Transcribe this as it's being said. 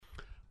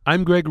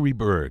I'm Gregory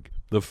Berg.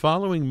 The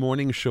following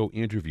morning show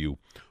interview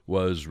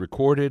was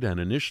recorded and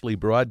initially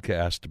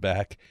broadcast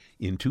back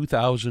in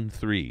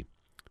 2003.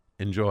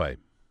 Enjoy.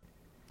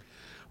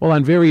 Well,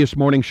 on various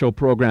morning show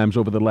programs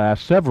over the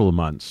last several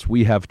months,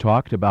 we have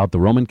talked about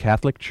the Roman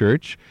Catholic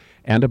Church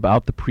and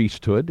about the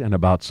priesthood and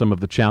about some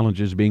of the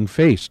challenges being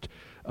faced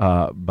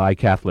by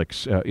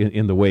Catholics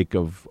in the wake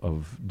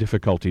of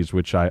difficulties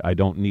which I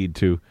don't need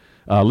to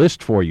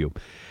list for you.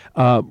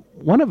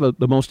 One of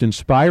the most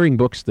inspiring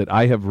books that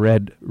I have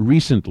read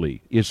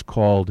recently is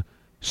called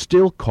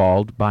Still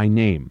Called by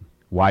Name,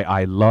 Why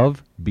I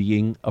Love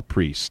Being a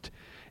Priest.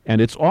 And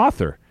its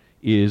author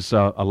is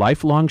a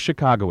lifelong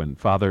Chicagoan,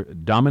 Father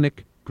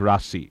Dominic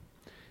Grassi.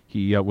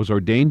 He was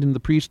ordained in the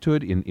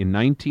priesthood in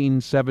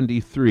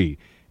 1973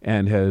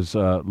 and has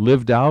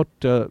lived out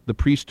the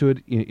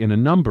priesthood in a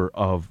number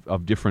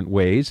of different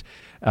ways.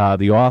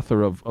 The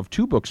author of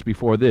two books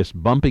before this,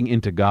 Bumping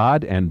into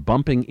God and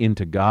Bumping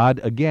into God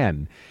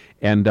Again.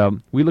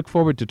 And we look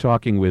forward to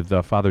talking with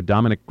Father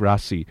Dominic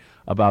Grassi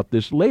about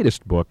this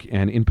latest book,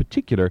 and in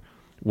particular,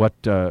 what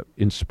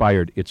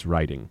inspired its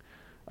writing.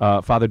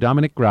 Father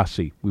Dominic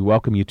Grassi, we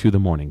welcome you to the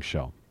morning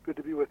show. Good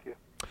to be with you.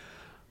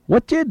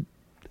 What did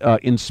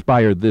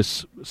inspire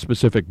this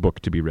specific book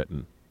to be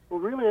written? Well,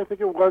 really, I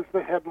think it was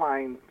the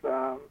headlines.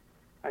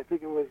 I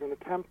think it was an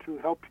attempt to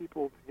help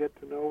people to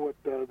get to know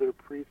what their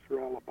priests are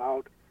all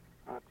about,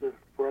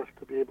 for us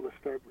to be able to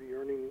start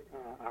re-earning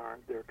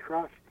their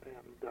trust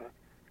and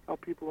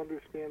help people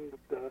understand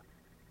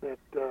that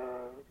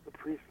the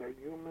priests are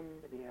human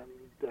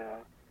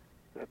and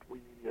that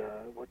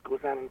what goes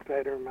on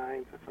inside our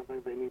minds is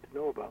something they need to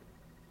know about.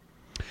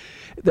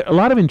 There are a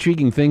lot of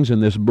intriguing things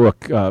in this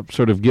book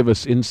sort of give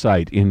us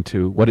insight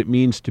into what it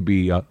means to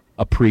be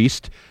a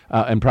priest,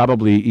 and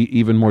probably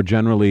even more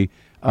generally,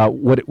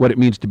 what it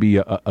means to be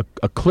a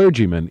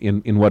clergyman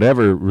in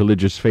whatever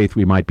religious faith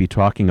we might be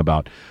talking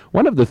about.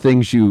 One of the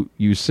things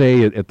you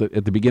say at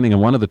the beginning of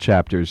one of the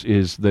chapters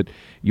is that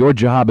your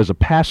job as a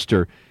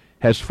pastor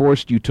has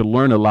forced you to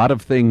learn a lot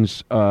of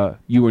things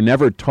you were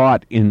never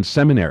taught in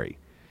seminary,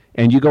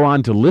 and you go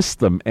on to list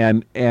them.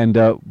 And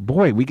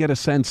boy, we get a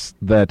sense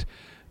that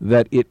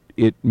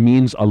it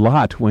means a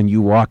lot when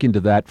you walk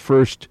into that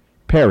first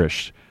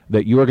parish,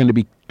 that you are going to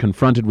be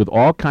confronted with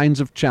all kinds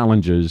of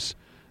challenges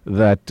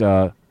that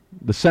the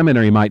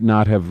seminary might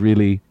not have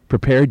really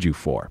prepared you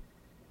for.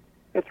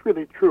 That's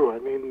really true. I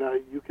mean,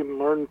 you can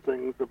learn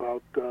things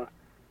about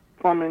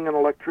plumbing and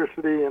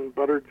electricity and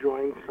butter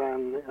joints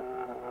on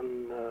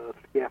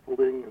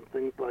scaffolding and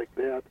things like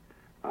that.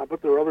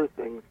 But there are other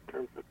things in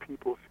terms of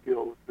people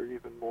skills that are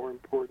even more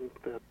important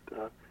that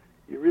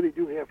you really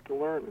do have to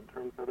learn in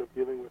terms of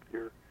dealing with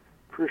your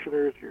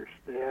parishioners, your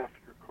staff,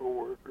 your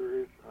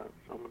co-workers,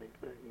 so many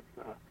things.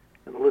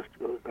 And the list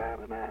goes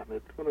on and on.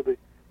 It's one of the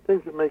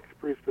things that makes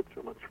priesthood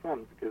so much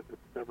fun because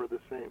it's never the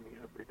same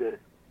every day.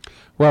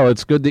 Well,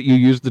 it's good that you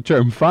use the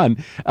term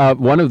fun.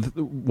 One of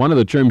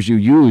the terms you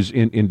use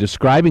in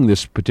describing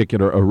this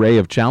particular array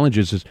of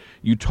challenges is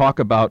you talk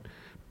about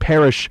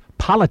parish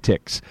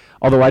politics,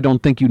 although I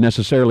don't think you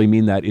necessarily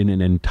mean that in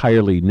an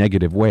entirely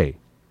negative way.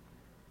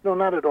 No,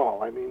 not at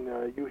all. I mean,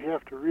 you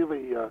have to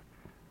really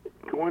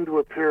go into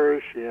a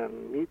parish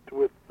and meet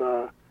with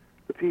the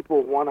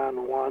people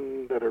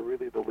one-on-one that are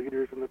really the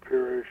leaders in the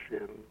parish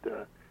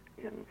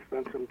and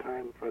spend some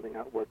time finding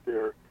out what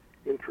their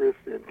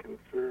interests and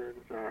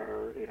concerns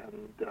are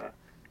and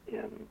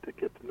to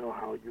get to know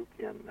how you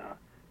can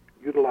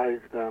utilize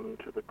them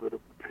to the good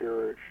of the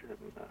parish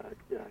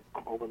and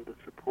call them to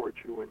support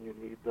you when you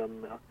need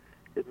them.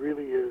 It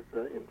really is,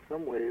 in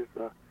some ways,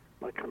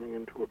 like coming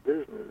into a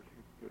business.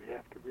 You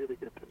have to really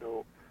get to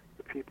know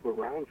the people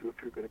around you if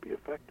you're going to be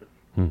effective.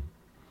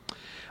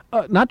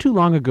 Not too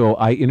long ago,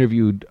 I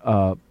interviewed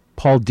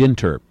Paul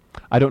Dinter.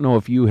 I don't know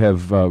if you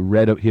have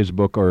read his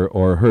book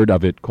or heard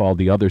of it, called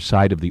The Other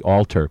Side of the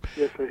Altar.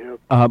 Yes, I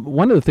have.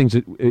 One of the things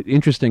that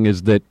interesting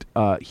is that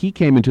he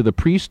came into the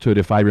priesthood,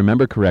 if I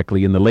remember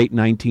correctly, in the late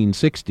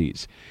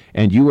 1960s,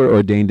 and you were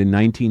ordained in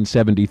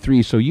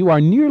 1973, so you are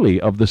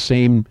nearly of the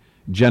same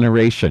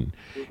generation.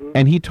 Mm-hmm.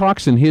 And he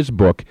talks in his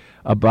book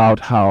about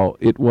how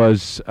it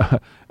was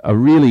a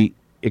really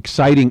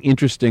exciting,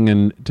 interesting,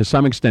 and to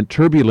some extent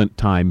turbulent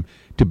time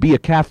to be a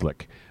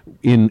Catholic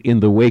in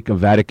the wake of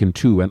Vatican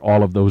II and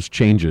all of those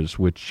changes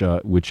which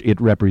it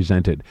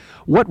represented.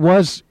 What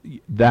was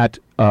that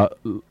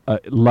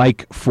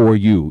like for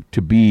you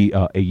to be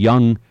a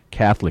young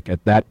Catholic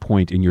at that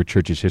point in your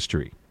church's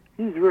history?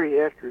 He's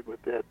very accurate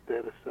with that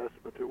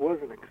assessment. It was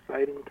an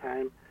exciting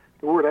time.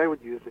 The word I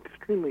would use,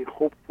 extremely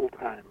hopeful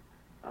time.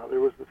 There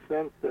was the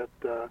sense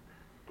that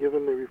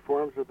given the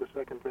reforms of the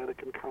Second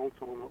Vatican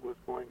Council and what was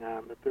going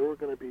on, that there were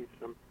going to be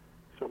some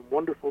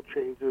wonderful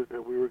changes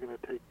that we were going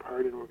to take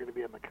part in. We're going to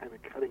be on the kind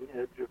of cutting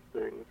edge of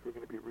things. We're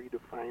going to be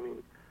redefining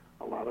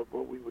a lot of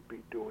what we would be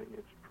doing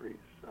as priests.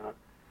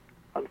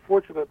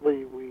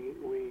 Unfortunately, we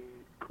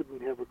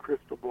couldn't have a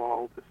crystal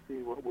ball to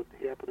see what would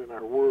happen in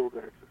our world,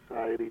 our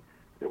society,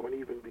 that went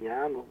even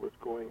beyond what was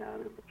going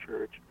on in the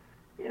church.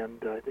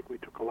 And I think we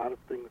took a lot of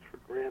things for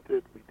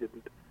granted. We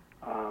didn't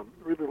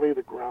really lay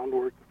the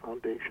groundwork, the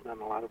foundation on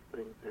a lot of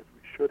things as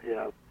we should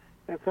have.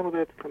 And some of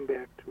that's come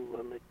back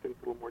to make things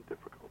a little more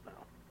difficult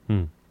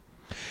now.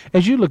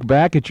 As you look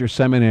back at your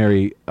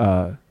seminary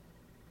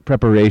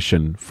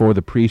preparation for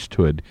the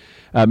priesthood,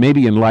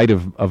 maybe in light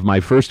of my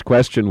first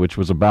question, which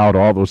was about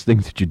all those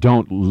things that you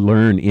don't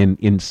learn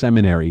in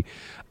seminary,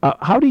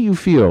 how do you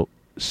feel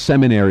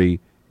seminary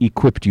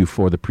equipped you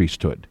for the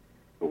priesthood?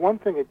 The one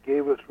thing it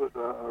gave us was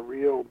a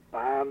real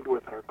bond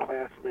with our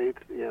classmates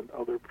and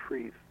other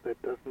priests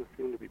that doesn't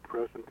seem to be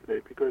present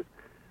today, because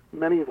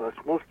many of us,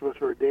 most of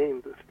us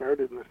ordained,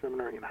 started in the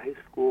seminary in high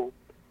school,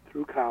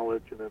 through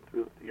college, and then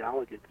through the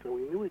theologate. So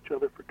we knew each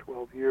other for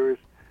 12 years.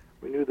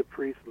 We knew the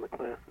priests and the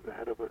classes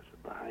ahead of us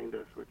and behind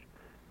us, which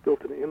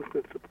built an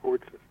instant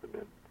support system.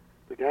 And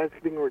the guys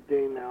getting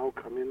ordained now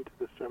come into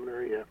the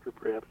seminary after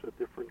perhaps a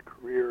different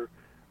career.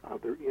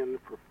 They're in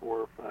for 4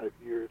 or 5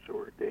 years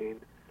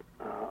ordained.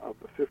 Of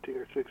the 15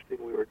 or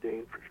 16 we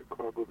ordained for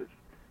Chicago this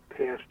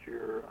past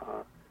year,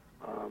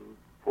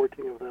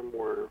 14 of them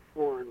were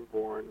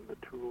foreign-born, and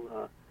the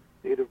 2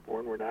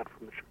 native-born were not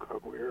from the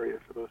Chicago area,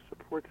 so those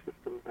support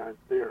systems aren't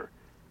there.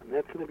 And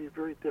that's going to be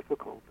very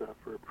difficult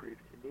for a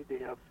priest. You need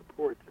to have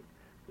supports. And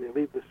when you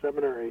leave the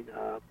seminary,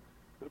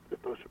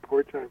 if those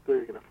supports aren't there,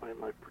 you're going to find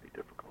life pretty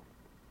difficult.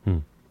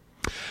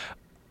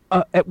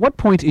 At what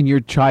point in your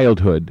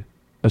childhood,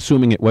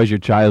 assuming it was your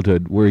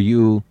childhood, were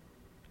you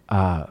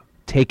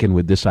taken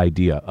with this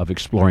idea of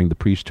exploring the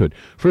priesthood?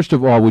 First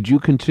of all, would you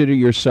consider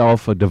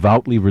yourself a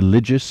devoutly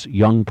religious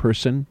young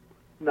person?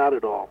 Not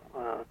at all.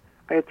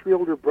 I had 3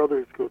 older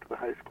brothers go to the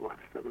high school and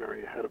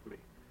seminary ahead of me.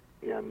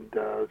 And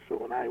so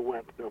when I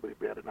went, nobody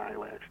batted an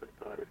eyelash. They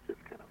thought I was just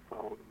kind of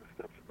following the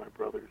steps of my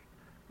brothers.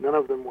 None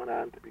of them went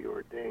on to be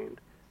ordained.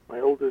 My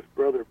oldest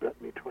brother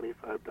bet me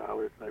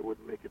 $25 I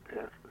wouldn't make it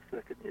past the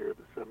second year of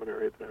the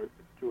seminary. That I was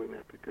just doing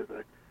that because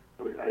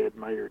I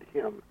admired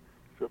him.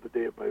 So the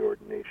day of my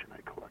ordination, I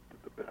collected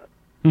the bet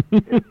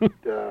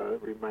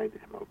and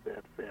reminded him of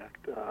that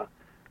fact.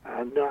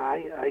 No,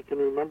 I can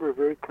remember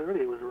very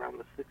clearly. It was around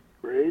the 6th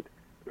grade.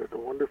 There was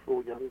a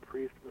wonderful young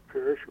priest in the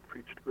parish who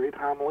preached great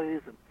homilies,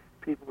 and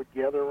people would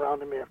gather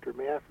around him after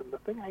Mass. And the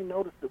thing I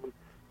noticed is when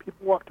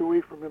people walked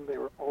away from him, they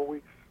were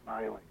always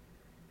smiling.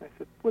 I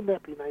said, wouldn't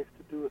that be nice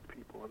to do with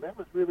people? And that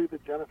was really the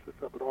genesis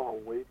of it all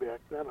way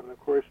back then. And, of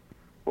course,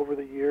 over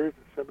the years,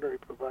 the seminary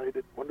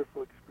provided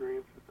wonderful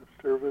experiences of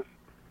service.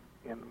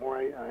 And the more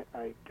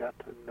I got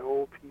to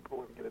know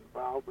people and get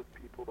involved with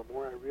people, the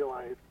more I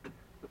realized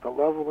that the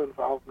level of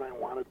involvement I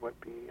wanted went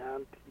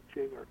beyond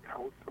teaching or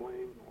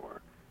counseling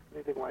or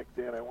anything like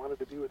that. I wanted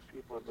to be with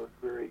people in those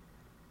very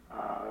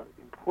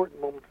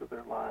important moments of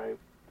their lives,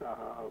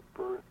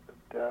 birth and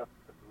death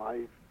and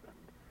life, and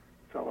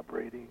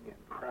celebrating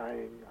and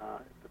crying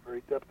at the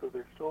very depth of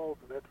their souls,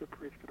 and that's what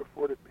priesthood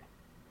afforded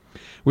me.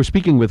 We're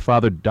speaking with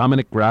Father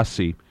Dominic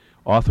Grassi,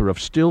 author of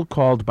Still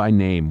Called by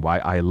Name, Why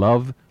I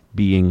Love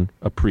Being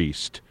a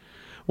Priest.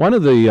 One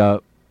of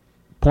the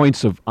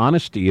points of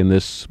honesty in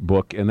this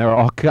book, and there are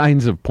all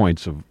kinds of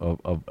points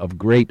of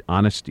great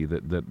honesty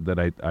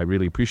that I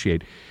really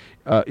appreciate,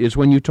 is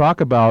when you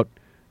talk about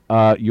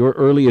your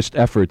earliest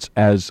efforts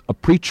as a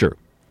preacher,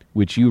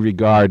 which you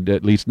regard,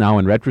 at least now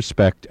in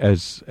retrospect,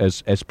 as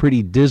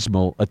pretty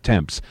dismal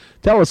attempts.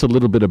 Tell us a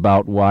little bit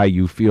about why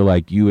you feel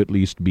like you at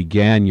least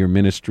began your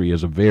ministry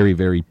as a very,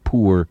 very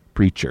poor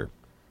preacher.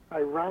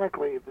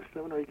 Ironically, the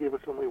seminary gave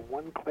us only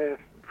one class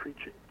in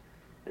preaching.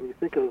 And you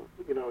think of,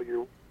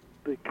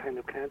 the kind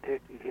of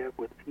contact you have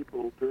with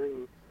people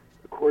during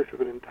the course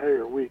of an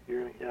entire week.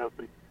 You're going to have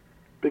the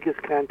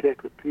biggest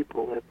contact with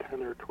people at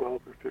 10 or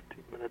 12 or 15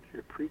 minutes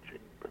you're preaching,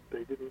 but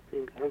they didn't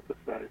seem to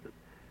emphasize it.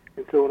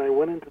 And so when I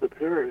went into the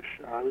parish,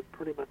 I was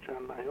pretty much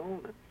on my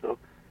own. And so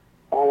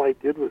all I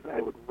did was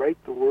I would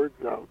write the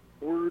words out,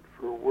 word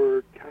for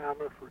word,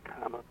 comma for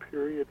comma,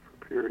 period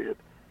for period,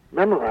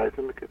 memorize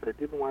them because I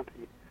didn't want to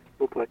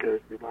look like I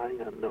was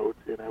relying on notes,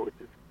 and I would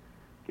just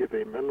give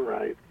a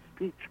memorized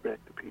speech back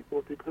to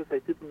people because I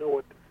didn't know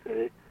what to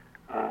say.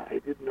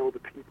 I didn't know the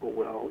people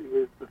well. It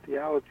was the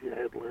theology I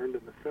had learned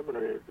in the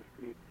seminary. I was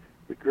just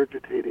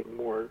regurgitating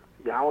more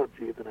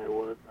theology than I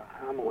was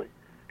a homily.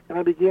 And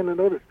I began to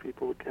notice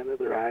people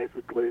their eyes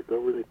would glaze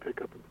over, they'd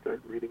pick up and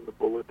start reading the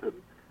bulletin.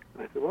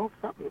 And I said, well,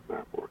 something's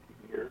not working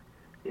here.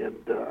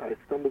 And I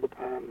stumbled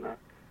upon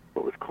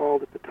what was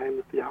called at the time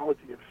the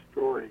theology of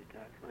story,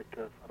 guys like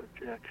Father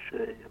Jack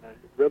Shea. And I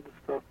read the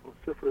stuff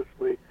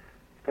vociferously,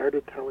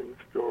 started telling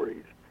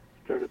stories,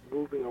 started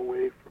moving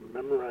away from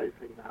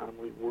memorizing the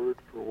homily word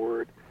for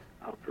word.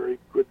 A very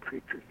good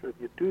preacher said,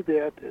 you do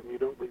that and you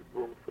don't leave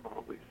room for the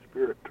Holy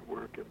Spirit to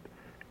work.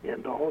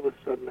 And all of a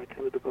sudden I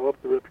kind of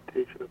developed the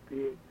reputation of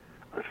being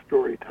a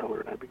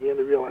storyteller. And I began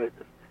to realize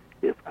that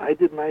if I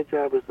did my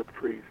job as a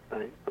priest,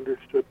 I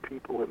understood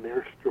people and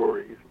their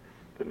stories,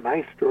 then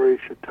my stories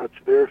should touch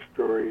their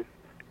stories.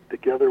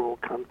 Together we'll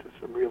come to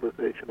some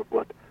realization of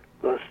what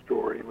the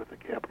story with a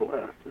capital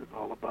S is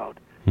all about.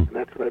 And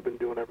that's what I've been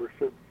doing ever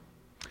since.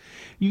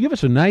 You give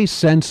us a nice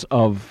sense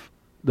of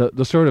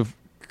the sort of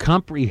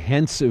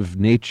comprehensive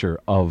nature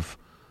of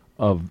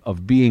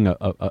of being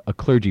a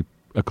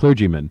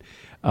clergyman.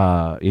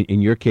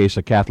 In your case,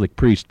 a Catholic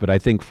priest, but I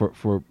think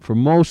for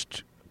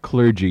most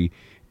clergy,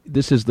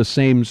 this is the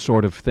same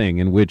sort of thing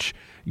in which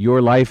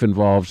your life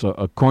involves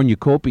a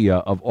cornucopia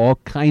of all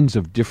kinds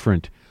of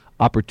different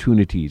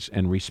opportunities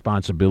and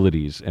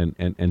responsibilities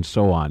and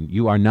so on.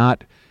 You are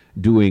not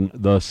doing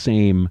the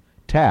same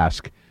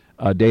task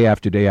day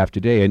after day after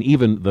day, and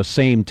even the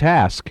same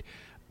task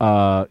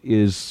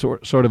is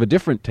sort of a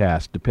different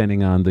task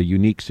depending on the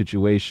unique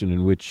situation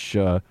in which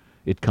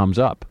it comes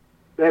up.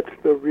 That's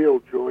the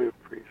real joy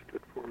of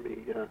priesthood for me,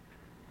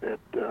 that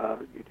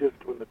you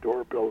just, when the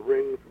doorbell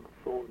rings and the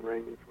phone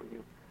rings, when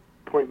your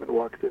appointment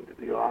walks into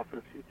the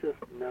office, you just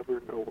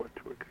never know what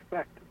to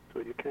expect. So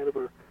you kind of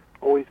are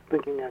always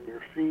thinking on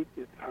your feet.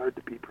 It's hard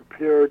to be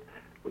prepared.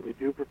 When you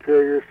do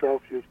prepare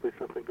yourself, usually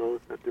something goes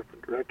in a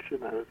different direction.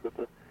 I was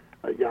with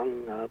a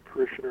young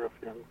parishioner,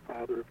 a young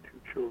father of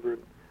 2 children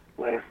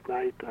last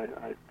night.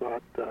 I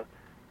thought the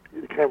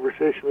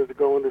conversation was to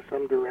go into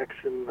some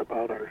direction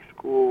about our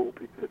school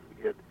because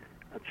we had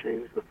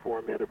changed the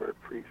format of our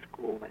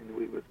preschool, and I knew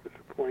he was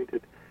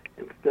disappointed.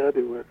 Instead,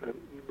 it was an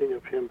evening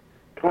of him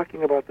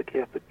talking about the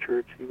Catholic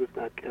Church. He was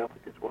not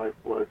Catholic, his wife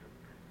was,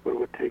 what it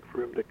would take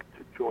for him to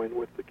join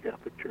with the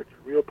Catholic Church.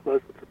 A real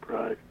pleasant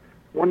surprise,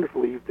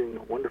 wonderful evening,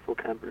 a wonderful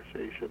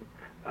conversation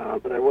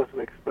that I wasn't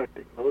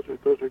expecting.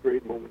 Those are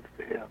great moments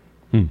to have.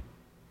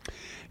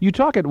 You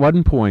talk at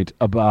one point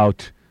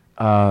about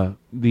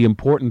the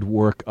important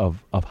work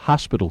of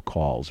hospital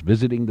calls,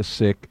 visiting the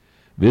sick,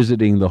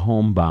 visiting the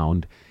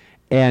homebound,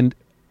 and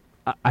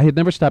I had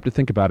never stopped to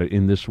think about it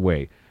in this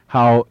way,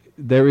 how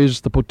there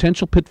is the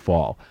potential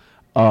pitfall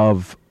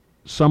of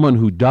someone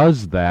who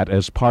does that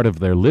as part of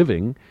their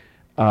living,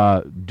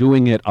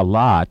 doing it a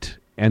lot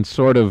and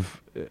sort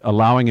of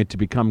allowing it to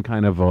become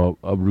kind of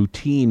a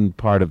routine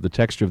part of the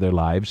texture of their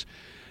lives,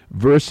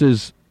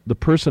 versus the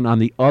person on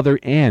the other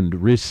end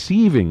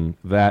receiving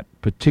that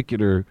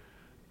particular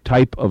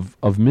type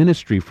of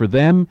ministry. For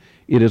them,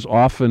 it is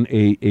often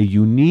a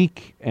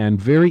unique and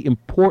very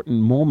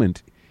important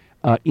moment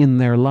in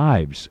their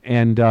lives.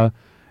 And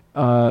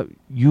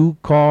you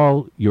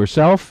call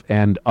yourself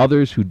and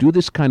others who do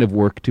this kind of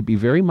work to be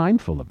very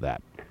mindful of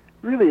that.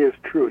 Really is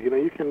true. You know,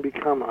 you can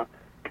become a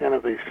kind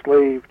of a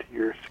slave to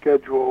your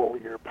schedule,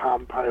 your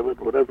Palm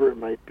Pilot, whatever it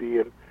might be,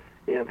 and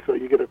so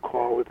you get a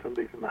call that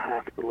somebody's in the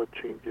hospital, it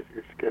changes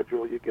your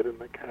schedule, you get in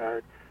the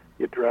car,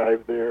 you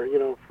drive there. You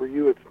know, for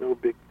you it's no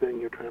big thing.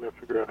 You're trying to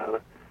figure out how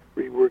to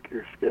rework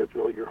your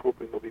schedule. You're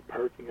hoping there'll be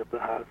parking at the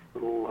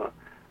hospital.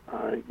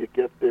 You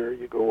get there,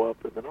 you go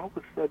up, and then all of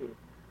a sudden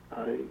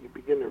you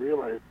begin to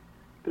realize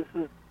this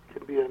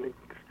can be an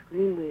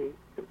extremely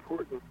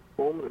important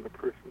moment in a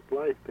person's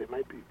life. They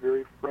might be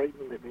very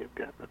frightened. They may have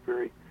gotten a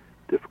very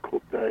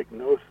difficult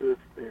diagnosis.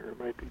 There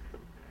might be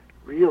some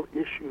real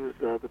issues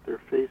that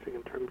they're facing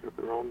in terms of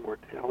their own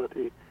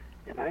mortality,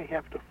 and I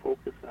have to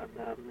focus on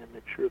them and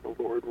make sure the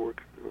Lord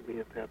works through me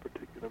at that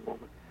particular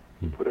moment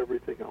and put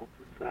everything else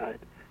aside.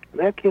 And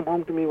that came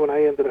home to me when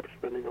I ended up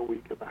spending a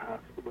week in the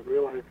hospital and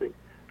realizing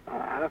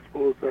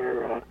hospitals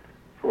are,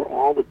 for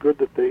all the good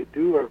that they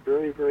do, are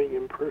very, very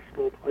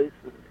impersonal places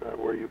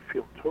where you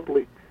feel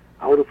totally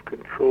out of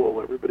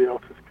control. Everybody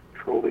else is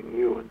controlling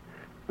you. And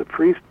the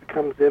priest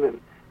comes in, and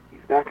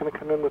he's not going to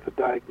come in with a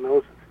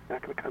diagnosis. He's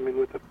not going to come in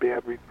with a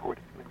bad report.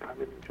 He's going to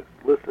come in and just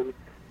listen,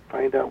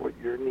 find out what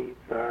your needs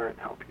are, and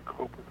help you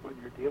cope with what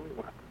you're dealing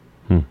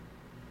with.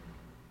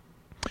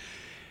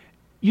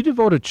 You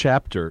devote a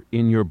chapter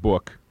in your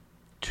book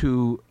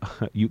to,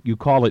 you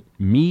call it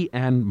Me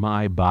and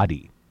My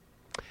Body.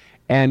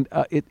 And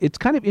it's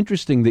kind of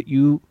interesting that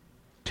you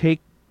take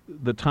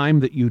the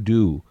time that you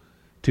do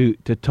to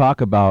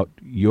talk about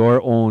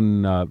your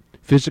own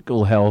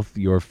physical health,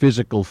 your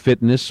physical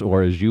fitness,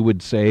 or as you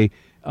would say,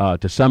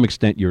 to some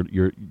extent,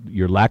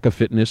 your lack of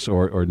fitness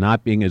or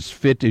not being as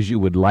fit as you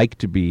would like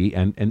to be,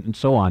 and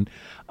so on.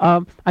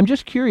 I'm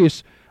just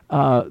curious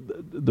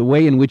the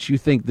way in which you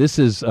think this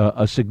is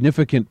a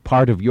significant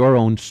part of your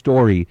own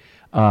story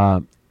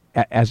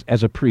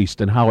as a priest,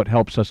 and how it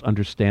helps us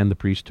understand the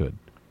priesthood.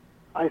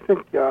 I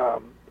think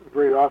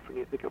very often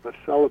you think of a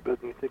celibate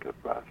and you think of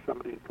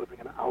somebody who's living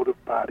an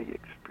out-of-body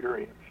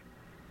experience,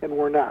 and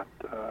we're not.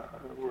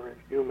 We're as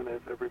human as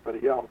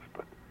everybody else,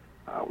 but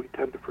we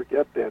tend to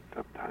forget that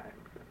sometimes.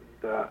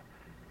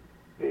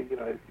 And you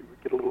know, as you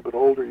get a little bit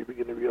older, you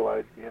begin to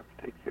realize you have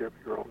to take care of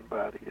your own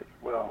body as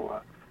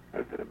well. I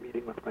was at a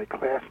meeting with my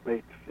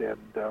classmates, and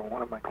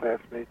one of my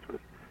classmates was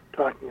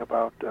talking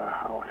about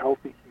how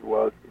healthy he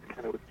was. He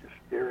kind of was just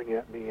staring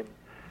at me, and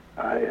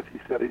as he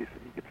said he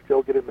could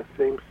still get in the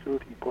same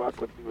suit he bought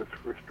when he was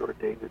first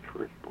ordained, his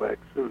first black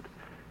suit,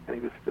 and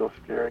he was still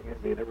staring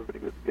at me, and everybody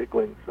was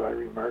giggling. So I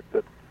remarked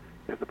that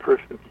as a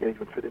person who can't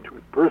even fit into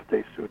his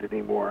birthday suit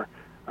anymore,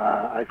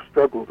 I've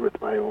struggled with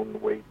my own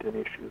weight and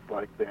issues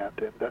like that.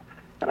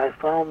 And I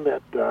found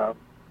that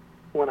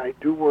when I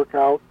do work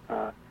out,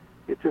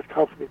 it just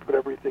helps me put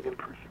everything in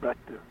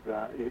perspective.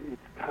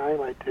 It's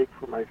time I take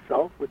for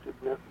myself, which is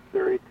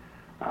necessary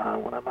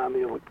when I'm on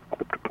the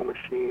elliptical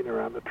machine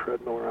or on the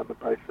treadmill or on the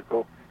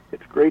bicycle.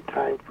 It's a great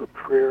time for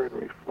prayer and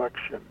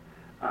reflection.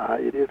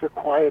 It is a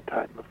quiet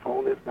time. The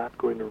phone is not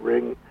going to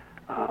ring.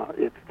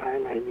 It's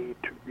time I need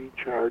to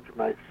recharge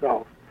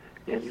myself.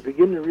 And you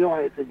begin to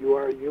realize that you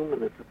are a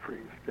human as a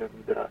priest,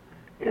 and that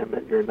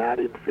you're not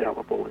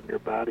infallible, and your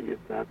body is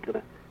not going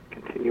to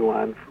continue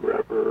on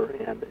forever,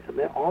 and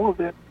that all of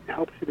that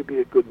helps you to be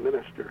a good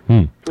minister.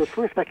 So at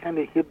first I kind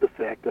of hid the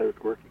fact I was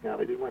working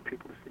out. I didn't want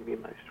people to see me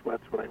in my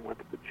sweats when I went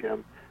to the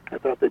gym. I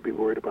thought they'd be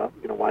worried about,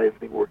 why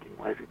isn't he working?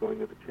 Why is he going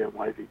to the gym?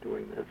 Why is he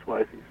doing this?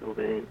 Why is he so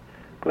vain?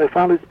 But I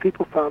found as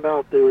people found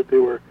out,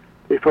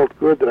 they felt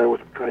good that I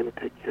wasn't trying to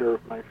take care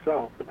of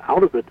myself. And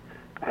out of it,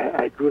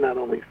 I grew not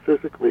only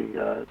physically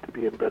to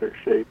be in better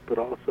shape, but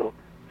also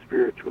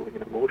spiritually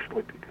and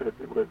emotionally, because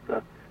it was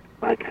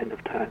my kind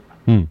of time.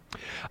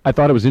 I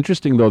thought it was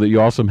interesting, though, that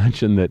you also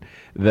mentioned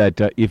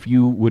that if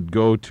you would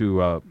go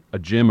to a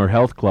gym or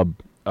health club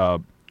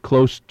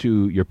close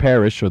to your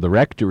parish or the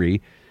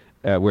rectory,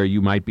 where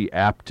you might be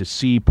apt to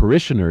see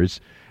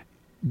parishioners,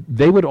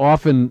 they would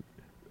often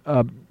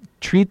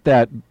treat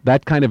that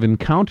kind of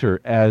encounter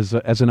as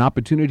an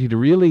opportunity to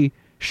really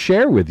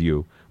share with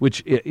you,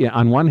 which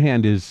on one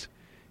hand is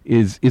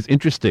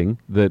interesting,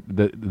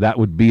 that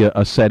would be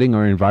a setting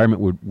or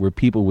environment where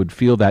people would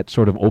feel that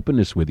sort of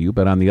openness with you,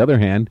 but on the other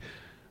hand,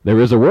 there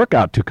is a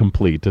workout to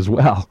complete as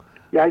well.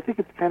 Yeah, I think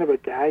it's kind of a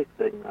guy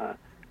thing.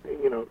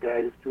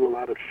 Guys do a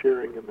lot of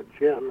sharing in the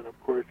gym, and of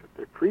course, if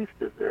their priest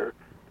is there,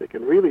 they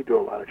can really do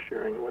a lot of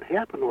sharing. And what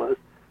happened was,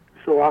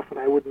 so often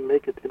I wouldn't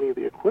make it to any of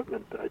the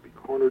equipment. I'd be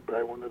cornered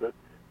by one of the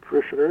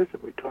parishioners,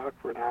 and we'd talk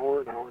for an hour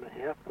and a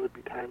half, and it would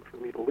be time for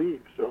me to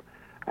leave. So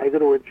I go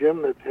to a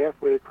gym that's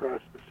halfway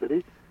across the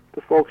city.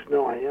 The folks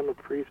know I am a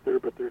priest there,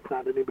 but there's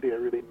not anybody I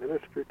really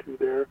minister to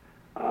there.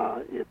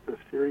 It's a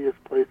serious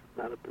place. It's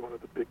not one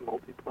of the big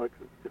multiplexes.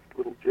 It's just a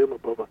little gym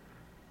above a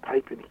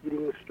pipe and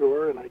heating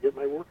store, and I get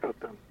my workout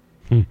done.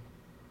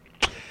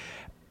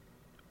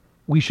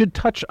 We should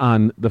touch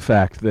on the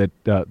fact that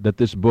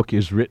this book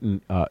is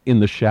written in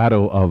the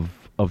shadow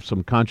of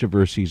some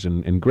controversies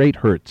and great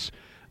hurts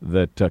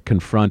that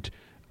confront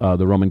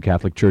the Roman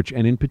Catholic Church,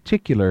 and in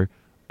particular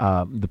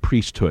the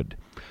priesthood.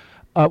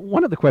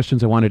 One of the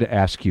questions I wanted to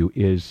ask you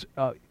is,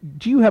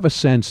 do you have a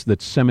sense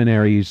that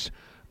seminaries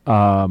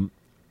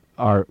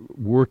are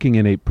working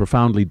in a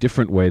profoundly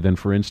different way than,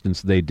 for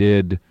instance, they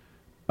did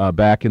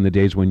back in the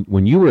days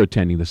when you were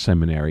attending the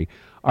seminary?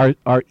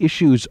 Are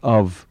issues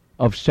of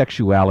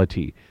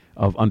sexuality,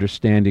 of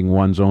understanding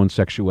one's own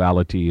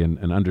sexuality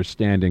and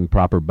understanding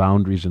proper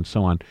boundaries and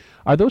so on,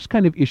 are those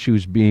kind of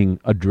issues being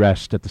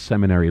addressed at the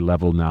seminary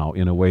level now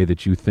in a way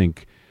that you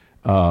think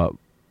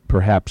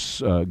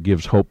perhaps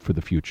gives hope for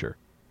the future?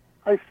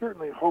 I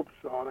certainly hope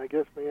so, and I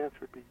guess my answer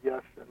would be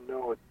yes and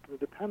no. It will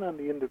depend on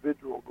the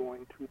individual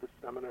going to the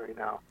seminary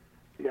now.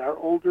 They are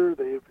older,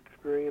 they've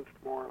experienced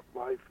more of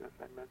life, as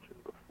I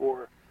mentioned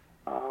before,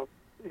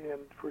 and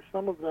for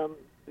some of them,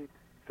 the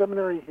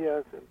seminary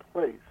has in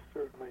place,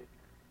 certainly,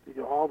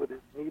 all that is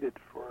needed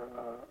for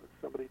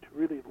somebody to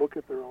really look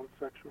at their own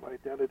sexual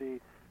identity,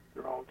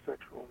 their own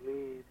sexual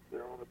needs,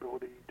 their own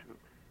ability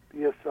to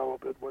be a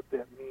celibate, what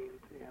that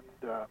means,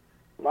 and a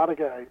lot of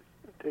guys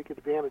take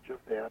advantage of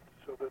that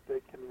so that they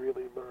can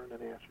really learn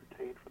and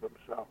ascertain for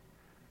themselves.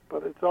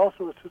 But it's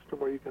also a system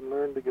where you can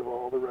learn to give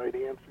all the right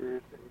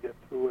answers and get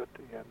through it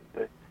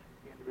and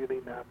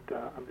really not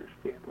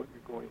understand what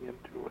you're going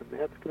into, and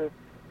that's going to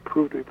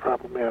prove to be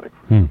problematic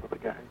for some of the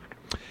guys.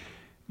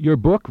 Your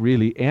book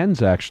really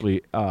ends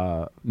actually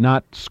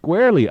not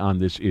squarely on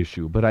this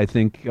issue, but I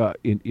think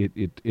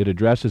it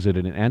addresses it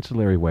in an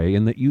ancillary way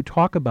in that you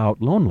talk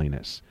about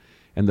loneliness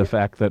and the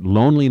fact that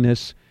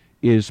loneliness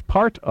is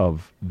part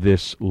of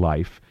this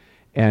life,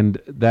 and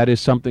that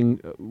is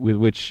something with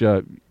which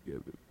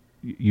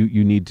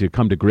you need to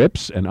come to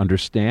grips and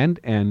understand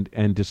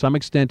and to some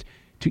extent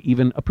to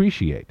even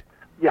appreciate.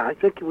 Yeah, I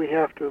think we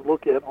have to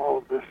look at all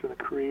of this in a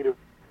creative,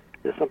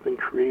 as something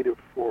creative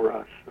for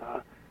us.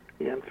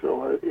 And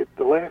so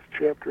the last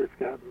chapter has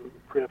gotten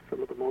perhaps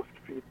some of the most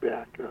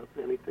feedback of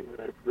anything that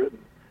I've written,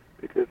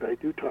 because I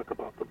do talk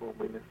about the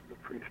loneliness of the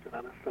priest. And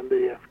on a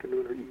Sunday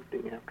afternoon or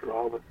evening, after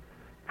all the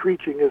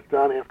preaching is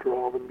done, after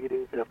all the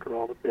meetings, after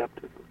all the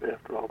baptisms,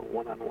 after all the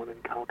one-on-one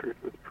encounters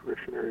with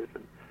parishioners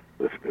and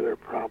listening to their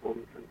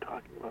problems and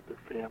talking about their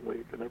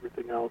families and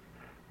everything else,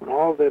 when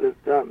all of that is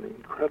done, the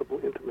incredible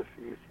intimacies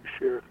you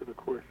share through the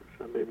course of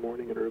Sunday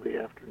morning and early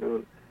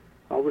afternoon,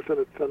 all of a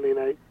sudden at Sunday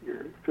night,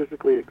 you're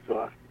physically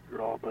exhausted.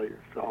 You're all by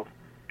yourself,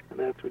 and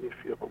that's when you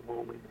feel the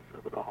loneliness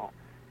of it all.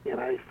 And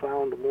I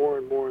found more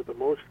and more the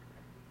most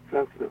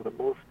sensitive, the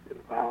most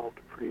involved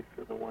priests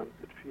are the ones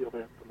that feel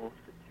that the most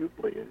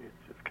acutely. And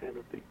it's just kind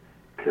of the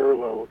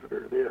parallels that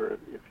are there.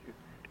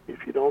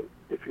 If you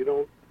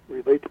don't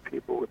relate to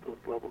people with those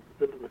levels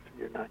of intimacy,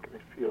 you're not going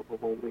to feel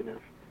the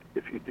loneliness.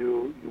 If you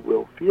do, you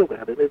will feel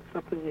that, and it's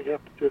something you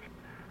have to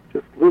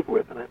just live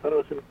with. And I thought it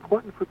was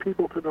important for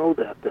people to know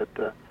that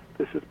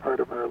this is part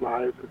of our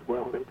lives as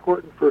well, and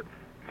important for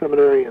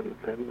seminarians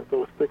and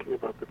those thinking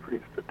about the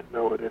priesthood to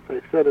know it. As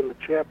I said in the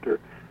chapter,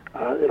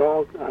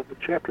 the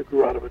chapter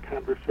grew out of a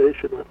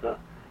conversation with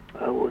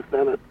was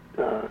then a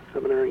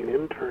seminarian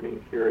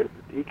interning here as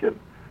a deacon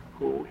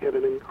who had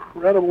an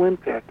incredible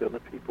impact on the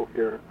people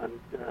here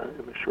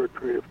in the short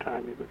period of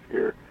time he was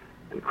here.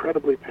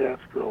 Incredibly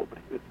pastoral, but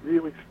he was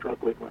really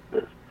struggling with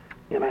this.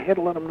 And I had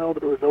to let him know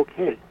that it was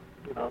okay.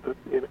 That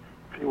if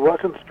he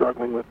wasn't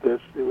struggling with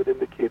this, it would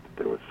indicate that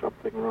there was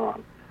something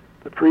wrong.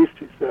 The priest,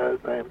 he says,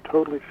 I am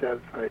totally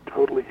satisfied,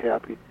 totally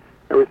happy.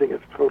 Everything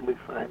is totally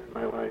fine in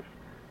my life.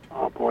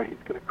 Oh, boy, he's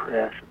going to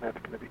crash, and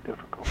that's going to be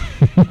difficult.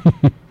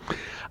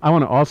 I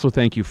want to also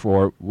thank you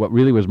for what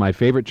really was my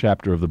favorite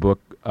chapter of the book,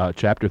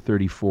 chapter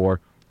 34,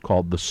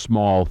 called The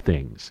Small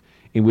Things,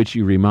 in which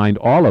you remind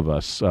all of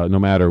us, no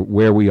matter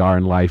where we are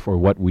in life or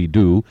what we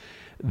do,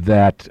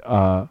 that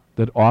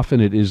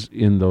often it is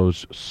in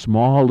those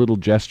small little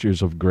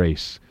gestures of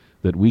grace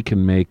that we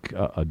can make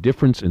a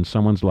difference in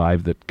someone's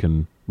life that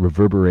can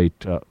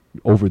reverberate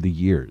over the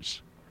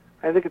years.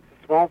 I think it's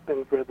the small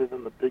things rather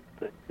than the big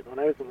things. When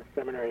I was in the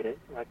seminary,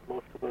 like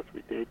most of us,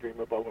 we daydream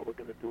about what we're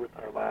going to do with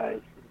our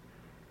lives.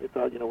 We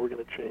thought, we're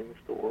going to change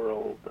the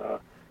world,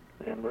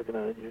 and we're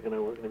going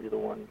to be the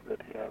ones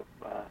that have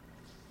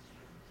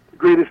the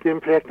greatest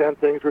impact on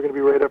things. We're going to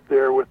be right up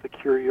there with the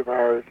Curie of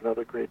Ars and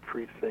other great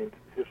priest saints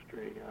in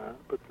history.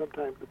 But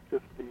sometimes it's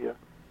just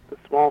the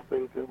small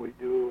things that we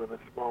do and the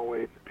small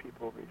ways that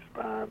people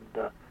respond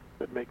that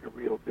make a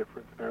real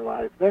difference in our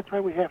lives. That's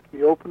why we have to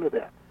be open to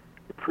that.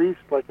 The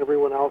priests, like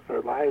everyone else,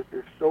 our lives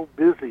are so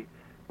busy.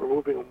 We're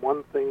moving from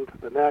one thing to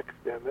the next,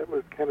 and that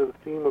was kind of the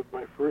theme of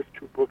my first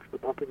two books, the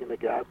Bumping into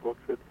God books,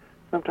 that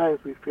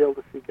sometimes we fail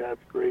to see God's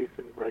grace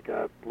and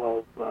God's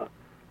love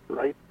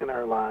right in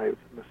our lives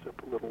in the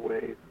simple little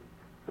ways.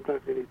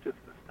 Sometimes we need just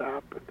to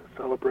stop and to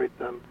celebrate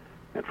them.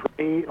 And for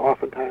me,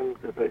 oftentimes,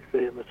 as I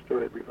say in the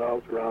story, it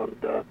revolves around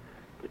the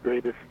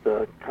greatest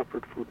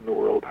comfort food in the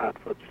world, hot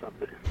fudge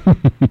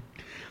sundaes.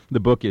 The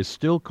book is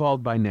still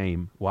called by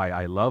name, Why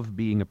I Love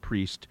Being a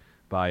Priest,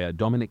 by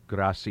Dominic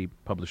Grassi,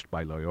 published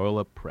by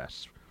Loyola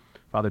Press.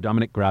 Father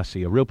Dominic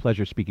Grassi, a real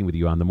pleasure speaking with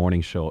you on The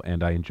Morning Show,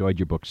 and I enjoyed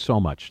your book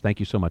so much. Thank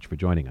you so much for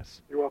joining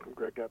us.